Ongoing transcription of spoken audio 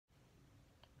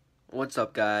What's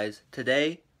up, guys?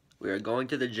 Today we are going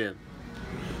to the gym.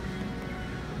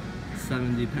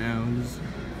 70 pounds.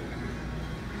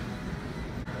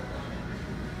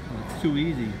 Oh, it's too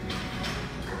easy.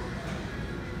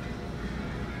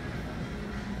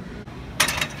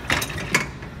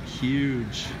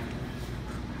 Huge.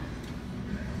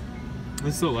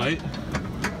 It's so light.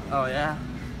 Oh yeah?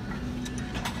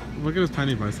 Look at his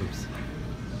tiny biceps.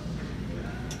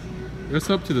 You're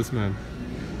sub to this man.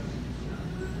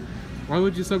 Why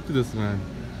would you sub to this man?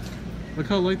 Look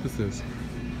how light this is.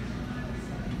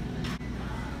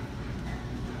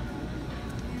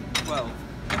 12.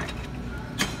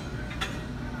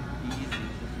 Easy.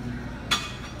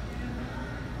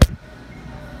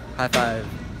 High five.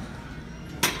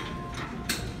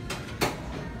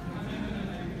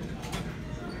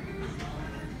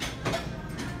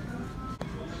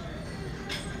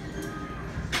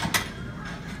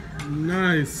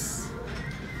 Nice.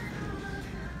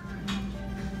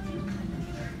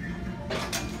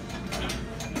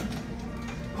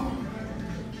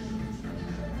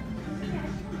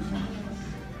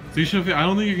 See, Schiffy, I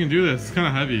don't think you can do this. It's kind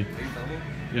of heavy.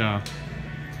 Yeah.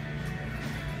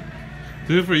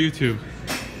 Do it for YouTube.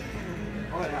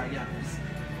 Oh yeah, yeah.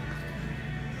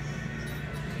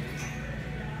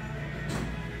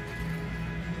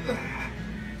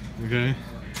 Okay.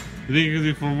 You think you can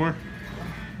do 4 more?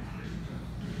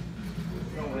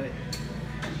 No way.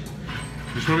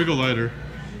 You should probably go lighter.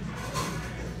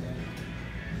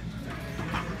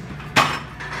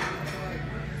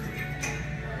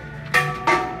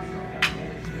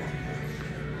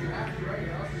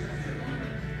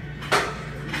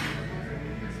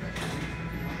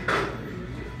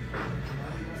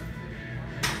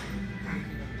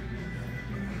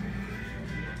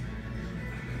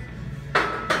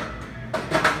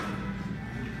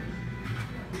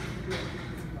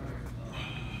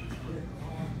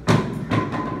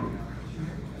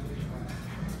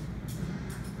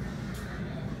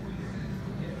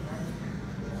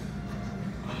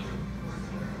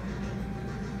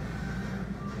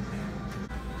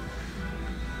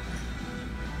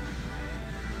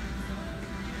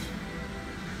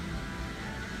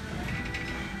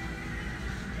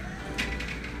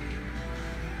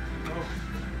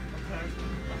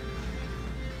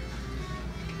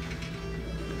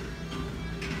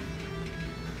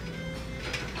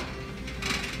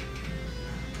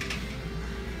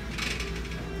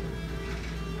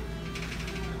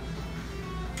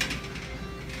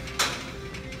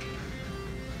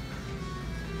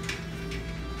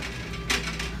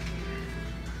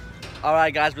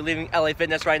 Alright guys, we're leaving LA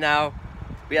Fitness right now.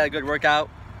 We had a good workout.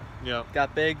 Yeah.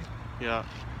 Got big. Yeah.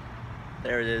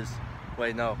 There it is.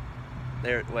 Wait, no.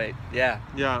 There, wait, yeah.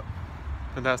 Yeah.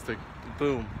 Fantastic.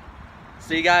 Boom.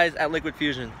 See you guys at Liquid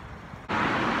Fusion.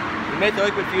 We made the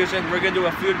Liquid Fusion. We're gonna do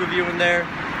a food review in there.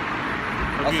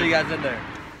 I'll see you guys in there.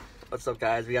 What's up,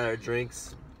 guys? We got our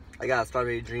drinks. I got a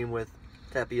strawberry dream with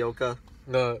tapioca.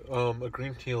 A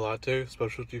green tea latte,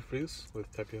 specialty freeze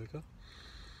with tapioca.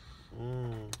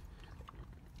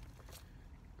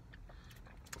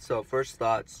 So, first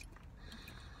thoughts.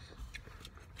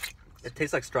 It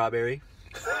tastes like strawberry.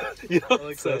 You know, I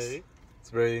like this.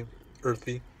 It's very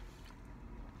earthy.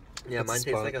 Yeah, It's mine a tastes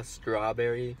spot. like a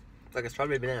strawberry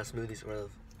banana smoothie sort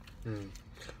of.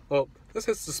 Well, this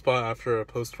hits the spot after a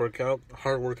post-workout,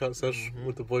 hard workout session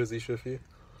with the boys, Schiffy.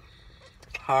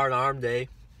 Hard arm day.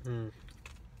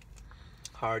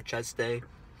 Hard chest day.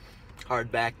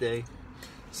 Hard back day.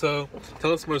 So,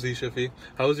 tell us more, Schiffy.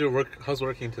 How's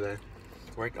working today?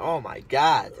 Work. Oh my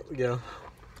god. Yeah.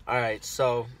 Alright,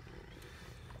 so.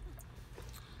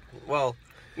 Well,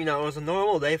 you know, it was a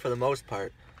normal day for the most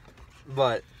part.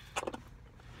 But.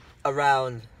 So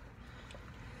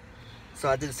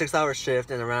I did a 6-hour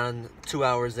shift, and around 2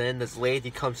 hours in, this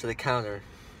lady comes to the counter.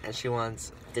 And she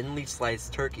wants thinly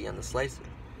sliced turkey on the slicer.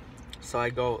 So I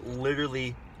go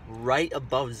literally right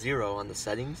above 0 on the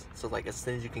settings. So like as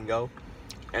thin as you can go.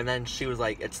 And then she was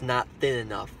like, it's not thin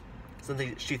enough. So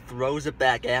she throws it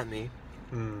back at me.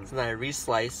 So then I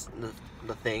re-slice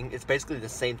the thing. It's basically the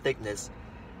same thickness.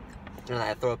 And then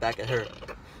I throw it back at her.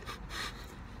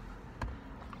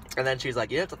 And then she's like,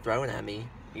 you have to throw it at me.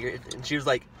 And she was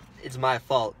like, it's my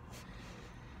fault.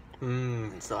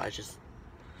 And so I just...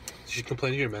 Did you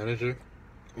complain to your manager?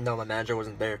 No, my manager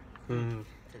wasn't there.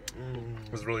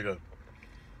 It was really good.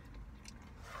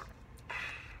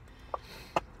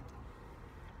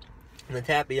 And the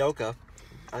tapioca,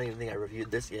 I don't even think I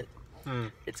reviewed this yet.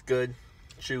 It's good,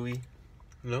 chewy,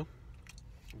 No?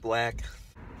 black.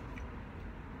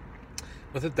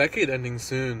 With the decade ending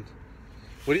soon,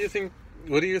 what do you think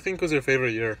was your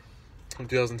favorite year from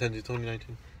 2010 to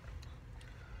 2019?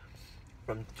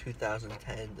 from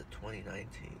 2010 to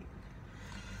 2019.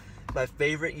 My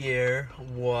favorite year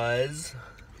was...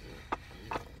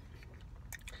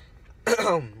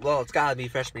 well, it's gotta be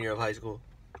freshman year of high school.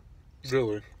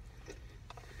 Really?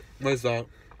 Why is that?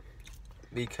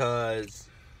 Because...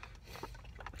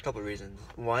 a couple of reasons.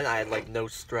 One, I had, like, no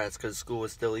stress because school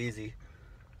was still easy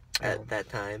at that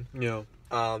time. Yeah.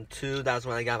 2, that's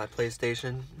when I got my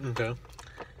PlayStation. Okay.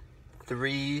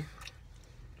 3,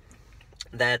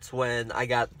 that's when I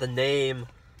got the name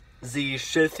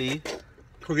Schiffy.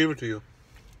 Who gave it to you?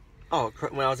 Oh,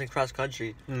 when I was in cross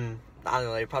country. Mm. I don't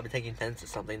know, you're probably taking tennis or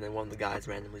something, then one of the guys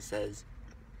randomly says,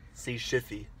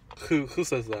 Schiffy. Who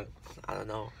says that? I don't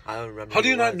know. I don't remember. How do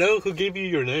you not know who gave you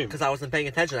your name? Because I wasn't paying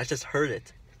attention. I just heard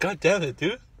it. God damn it,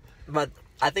 dude. But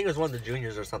I think it was one of the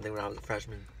juniors or something when I was a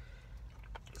freshman.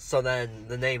 So then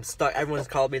the name stuck. Everyone's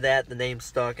called me that. The name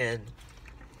stuck, and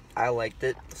I liked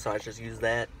it. So I just used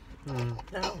that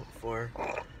now for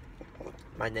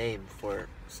my name for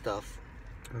stuff.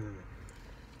 Mm.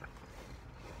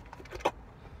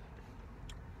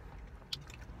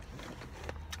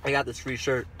 I got this free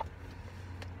shirt.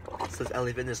 It says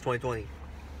LA Fitness 2020.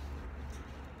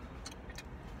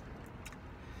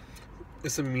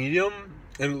 It's a medium,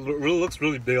 and it really looks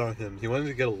really big on him. He wanted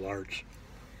to get a large.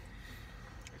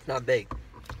 It's not big.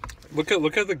 Look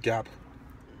at the gap.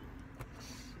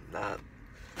 Nah.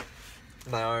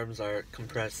 My arms are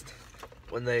compressed.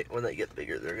 When they get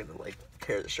bigger, they're gonna like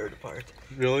tear the shirt apart.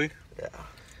 Really? Yeah.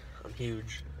 I'm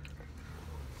huge.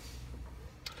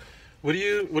 What do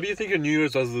you think your New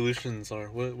Year's resolutions are?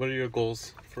 What are your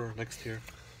goals for next year?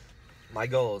 My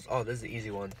goals. Oh, this is the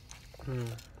easy one.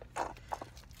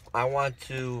 I want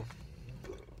to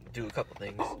do a couple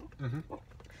things.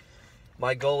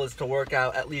 My goal is to work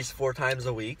out at least 4 times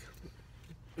a week.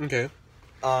 Okay.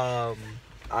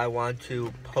 I want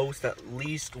to post at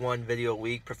least 1 video a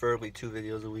week, preferably 2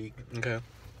 videos a week. Okay.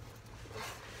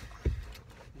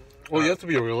 Well, you have to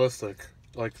be realistic.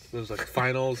 Like, there's like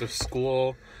finals, there's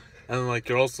school, and like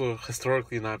you're also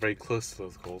historically not very close to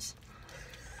those goals.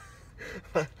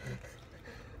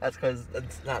 That's because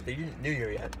it's not the New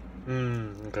Year yet.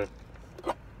 Okay.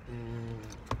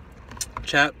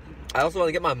 Chat. I also want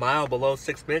to get my mile below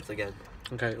 6 minutes again.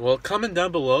 Okay, well, comment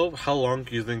down below how long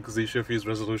do you think Schiffy's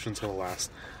resolution is going to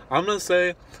last. I'm going to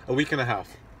say a week and a half.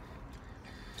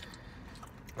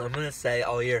 I'm going to say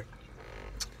all year.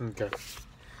 Okay.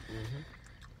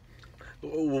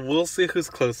 We'll see who's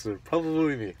closer.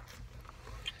 Probably me.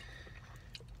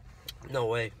 No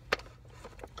way.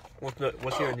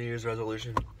 What's your New Year's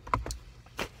resolution?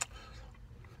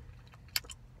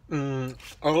 I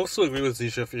also agree with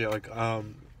Schiffy.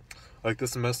 Like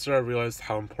this semester, I realized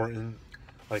how important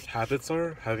like habits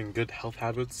are. Having good health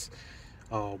habits,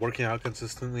 working out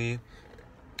consistently,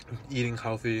 eating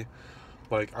healthy.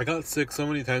 Like I got sick so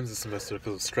many times this semester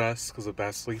because of stress, because of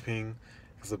bad sleeping,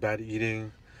 because of bad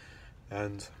eating,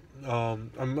 and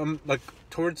I'm like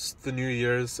towards the New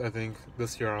Year's. I think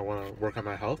this year I want to work on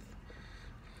my health.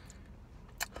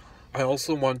 I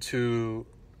also want to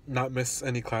not miss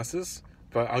any classes.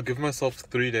 But I'll give myself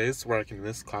 3 days where I can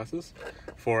miss classes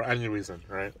for any reason,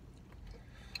 right?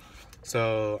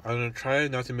 So I'm going to try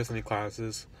not to miss any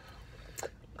classes.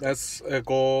 That's a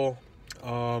goal.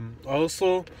 I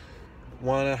also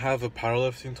want to have a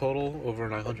powerlifting total over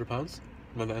 900 pounds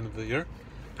by the end of the year.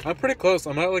 I'm pretty close.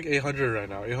 I'm at like 800 right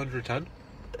now, 810.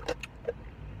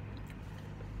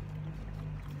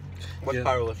 What's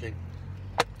powerlifting?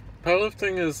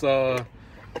 Powerlifting is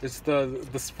it's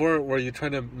the sport where you're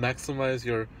trying to maximize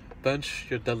your bench,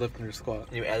 your deadlift, and your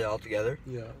squat. You add it all together?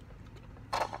 Yeah.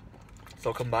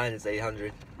 So combined it's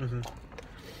 800.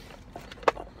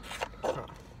 Huh.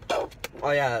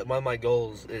 Oh yeah, one of my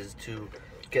goals is to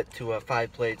get to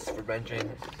 5 plates for benching.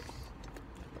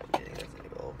 I'm kidding, that's a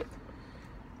goal.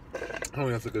 I think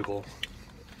that's a good goal.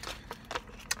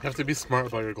 You have to be smart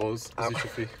about your goals, as you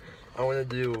should be. I want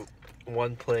to do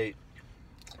 1 plate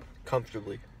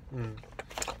comfortably.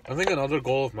 I think another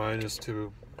goal of mine is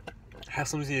to have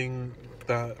something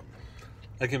that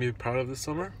I can be proud of this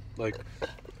summer, like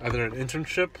either an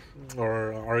internship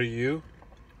or REU.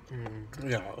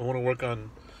 Yeah, I want to work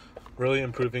on really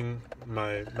improving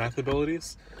my math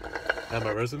abilities and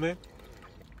my resume.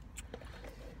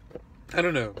 I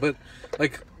don't know, but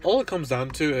like all it comes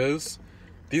down to is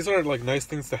these are like nice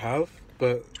things to have,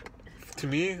 but to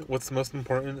me, what's most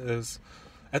important is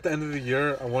at the end of the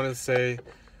year, I want to say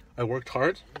I worked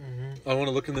hard. I want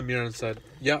to look in the mirror and said,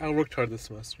 yeah, I worked hard this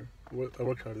semester. I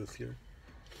worked hard this year.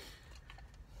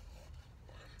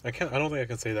 I don't think I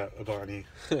can say that about any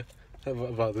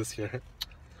about this year.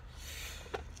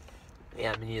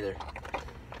 Yeah, me neither.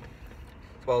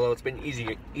 Although it's been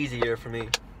easier for me.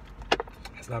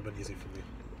 It's not been easy for me.